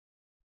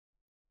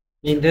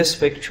In this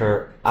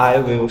picture, I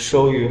will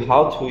show you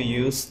how to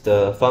use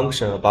the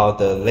function about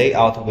the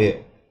layout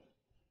wheel.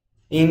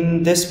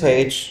 In this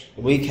page,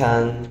 we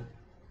can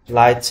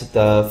light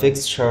the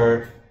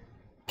fixture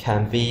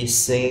can be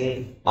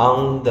seen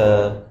on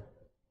the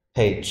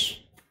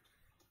page.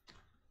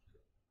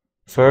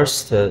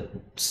 First, click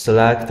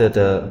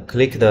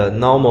the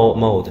normal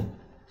mode,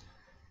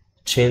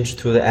 change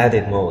to the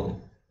edit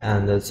mode,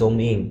 and zoom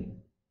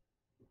in.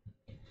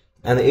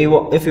 And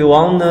if you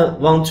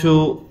want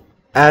to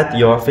add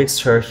your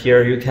fixture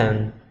here, you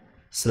can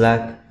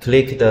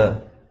click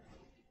the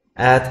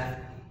add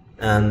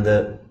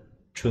and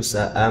choose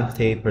an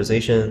empty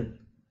position.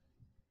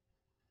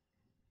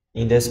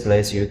 In this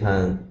place, you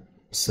can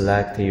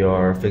select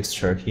your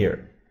fixture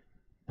here.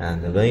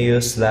 And when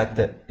you select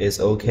it's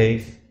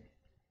OK,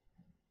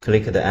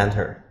 click the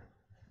enter.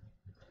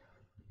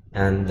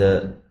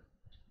 And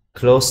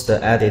close the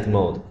edit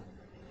mode.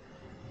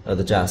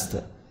 Adjust.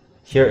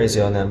 Here is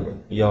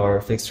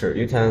your fixture.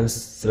 You can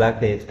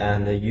select it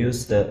and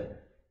use the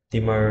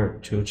dimmer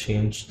to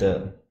change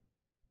the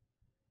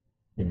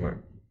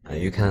dimmer.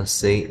 You can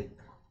see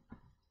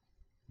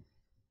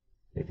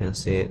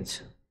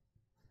it.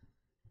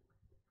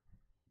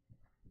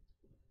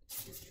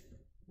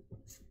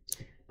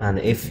 And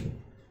if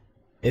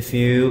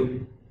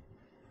you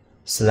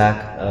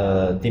select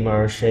a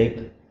dimmer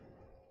shape,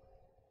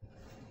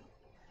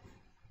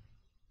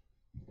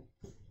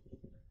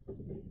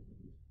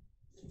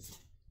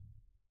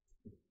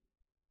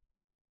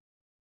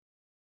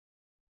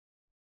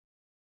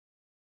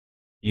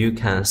 you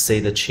can see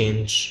the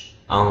change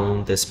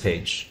on this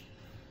page.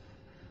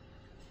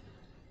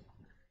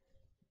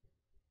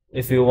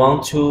 If you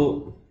want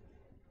to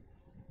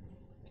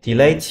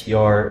delete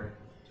your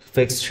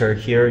fixture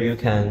here, you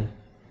can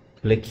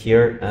click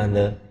here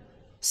and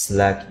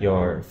select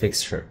your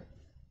fixture.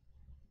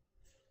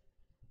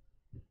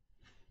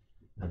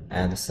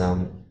 Add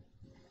some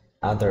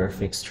other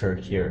fixture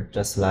here,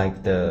 just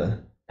like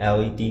the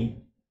LED.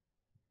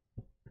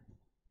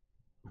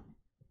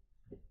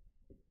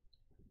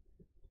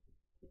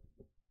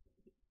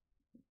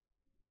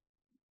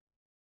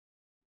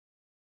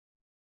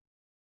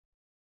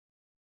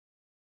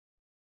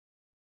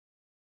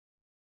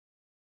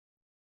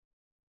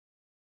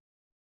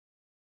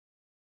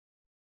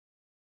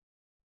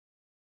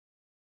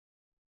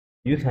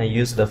 You can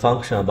use the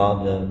function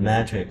about the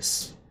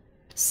matrix,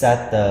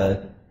 set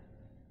the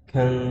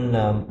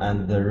column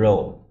and the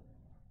row.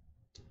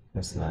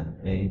 Just like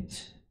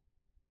 8.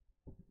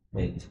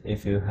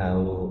 If you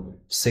have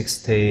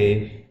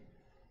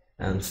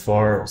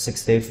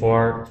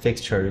 64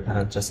 fixture, you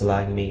can just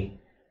like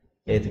me,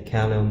 8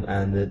 column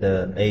and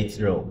the 8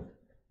 row.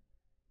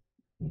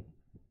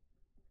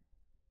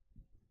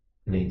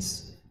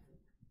 Please.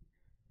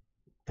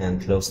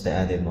 And close the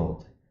edit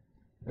mode.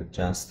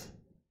 Adjust.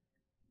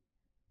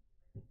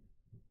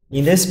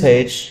 In this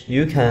page,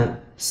 you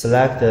can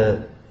select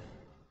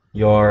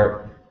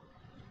your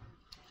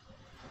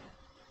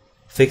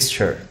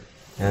fixture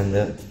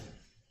and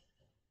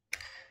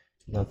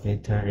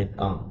turn it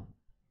on.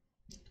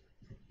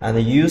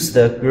 And use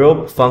the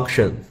group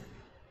function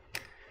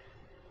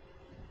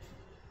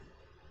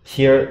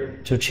here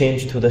to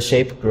change to the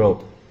shape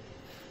group.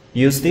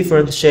 Use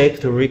different shape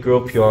to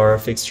regroup your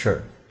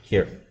fixture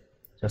here,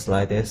 just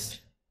like this.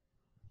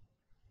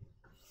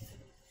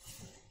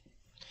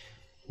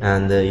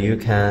 And you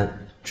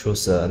can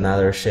choose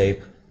another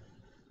shape,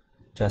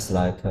 just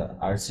like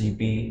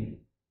RGB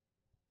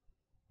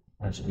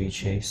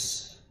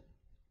chase.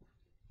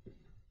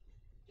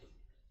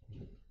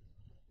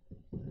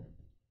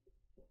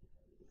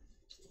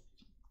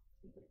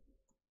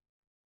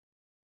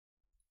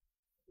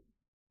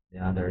 The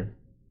other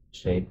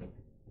shape,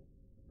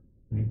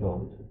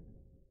 revolt.